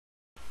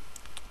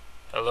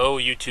Hello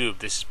YouTube,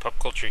 this is Pop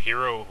Culture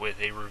Hero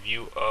with a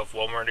review of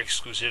Walmart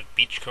exclusive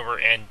Beachcomber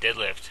and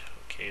Deadlift.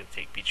 Okay, we'll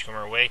take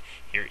Beachcomber away.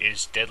 Here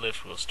is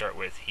Deadlift we'll start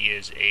with. He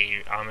is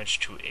a homage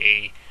to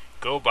a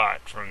GoBot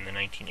from the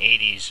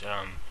 1980s,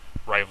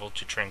 rival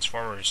to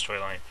Transformers toy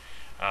line.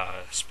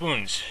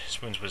 Spoons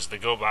was the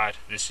GoBot,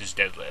 this is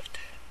Deadlift.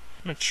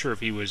 I'm not sure if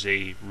he was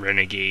a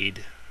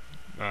renegade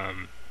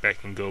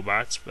back in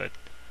GoBots, but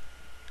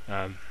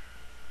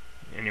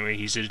anyway,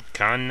 he's a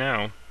con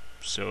now.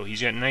 So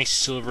he's got nice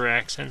silver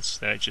accents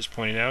that I just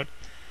pointed out.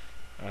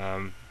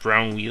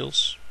 Brown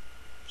wheels.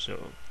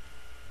 So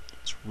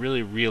it's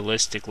really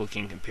realistic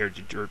looking compared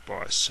to Dirt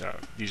Boss.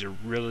 These are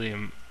really,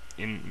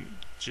 in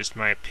just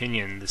my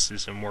opinion, this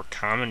is a more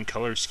common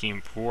color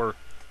scheme for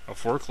a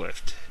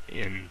forklift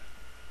in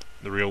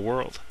the real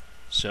world.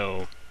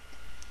 So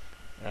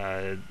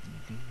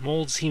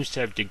mold seems to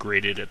have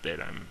degraded a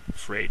bit, I'm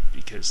afraid,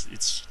 because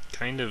it's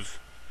kind of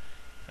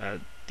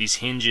these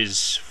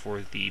hinges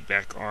for the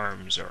back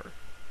arms are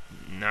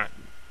not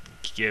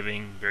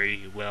giving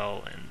very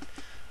well, and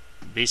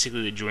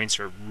basically the joints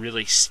are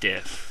really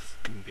stiff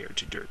compared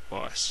to Dirt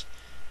Boss,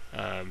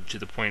 to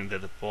the point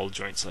that the ball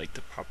joints like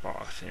to pop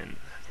off and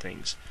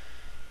things.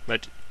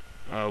 But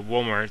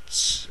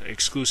Walmart's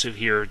exclusive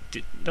here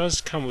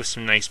does come with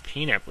some nice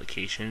paint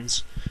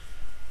applications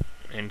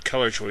and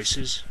color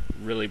choices.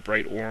 Really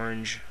bright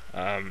orange,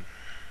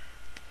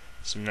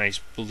 some nice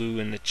blue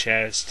in the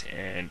chest,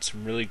 and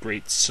some really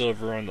great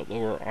silver on the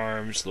lower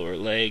arms, lower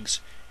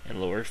legs,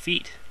 and lower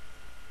feet.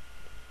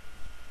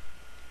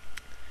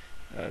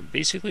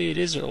 Basically, it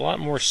is a lot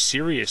more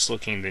serious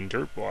looking than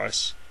Dirt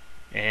Boss,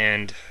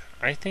 and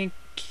I think,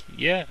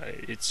 yeah,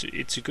 it's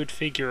a good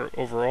figure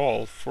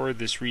overall for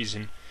this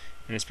reason,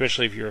 and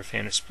especially if you're a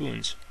fan of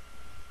spoons.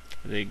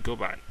 The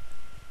GoBot.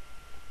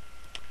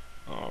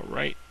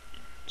 Alright,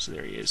 so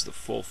there he is, the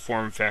full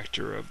form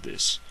factor of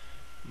this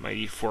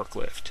mighty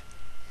forklift.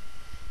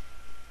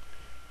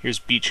 Here's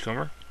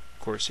Beachcomber, of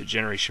course a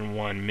Generation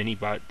 1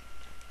 mini-bot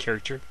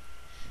character.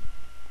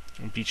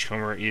 And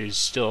Beachcomber is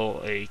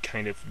still a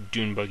kind of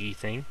dune buggy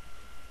thing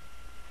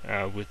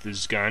with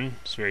his gun.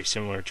 It's very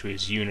similar to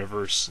his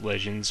Universe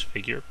Legends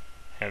figure,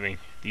 having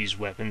these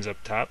weapons up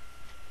top,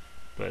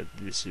 but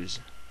this is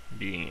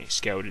being a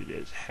scout.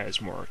 It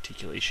has more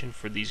articulation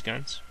for these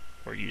guns,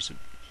 or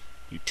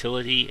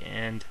utility,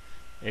 and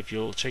if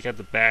you'll check out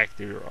the back,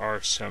 there are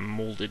some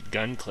molded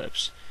gun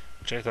clips,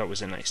 which I thought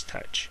was a nice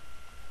touch.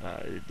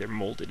 They're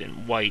molded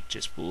in white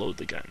just below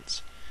the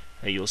guns.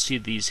 You'll see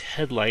these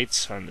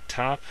headlights on the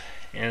top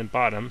and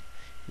bottom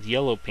with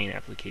yellow paint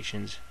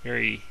applications,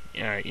 very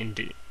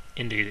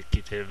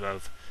indicative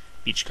of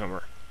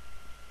Beachcomber,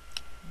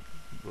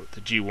 both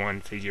the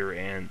G1 figure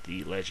and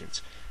the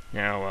Legends.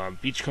 Now,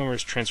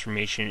 Beachcomber's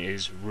transformation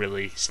is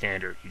really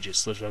standard. You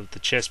just lift up the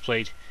chest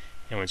plate,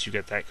 and once you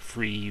get that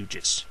free, you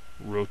just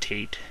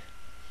rotate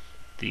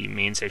the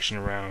main section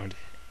around,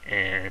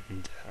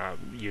 and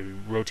you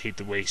rotate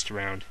the waist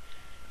around,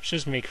 which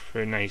does make for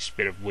a nice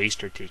bit of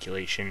waist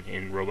articulation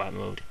in robot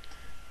mode.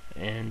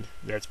 And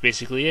that's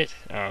basically it.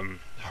 The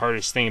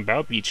hardest thing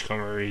about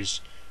Beachcomber is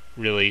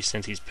really,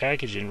 since he's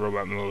packaged in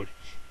robot mode,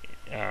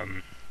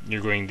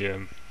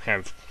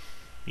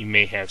 you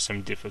may have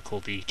some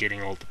difficulty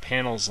getting all the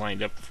panels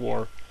lined up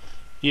for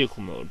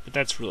vehicle mode, but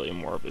that's really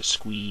more of a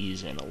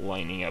squeeze and a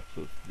lining up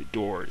of the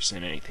doors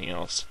than anything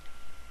else.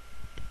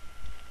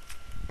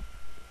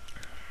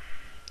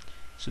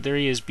 So there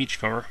he is,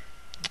 Beachcomber,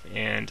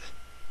 and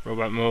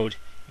robot mode,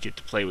 you get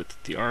to play with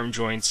the arm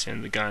joints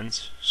and the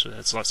guns, so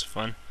that's lots of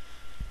fun.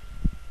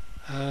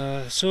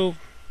 So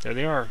there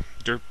they are,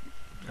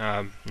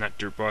 not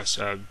Dirt Boss,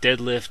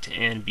 Deadlift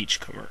and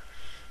Beachcomber.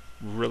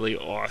 Really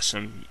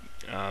awesome,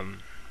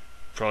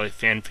 probably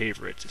fan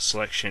favorite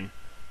selection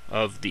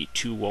of the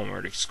two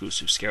Walmart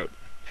exclusive Scout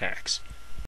packs.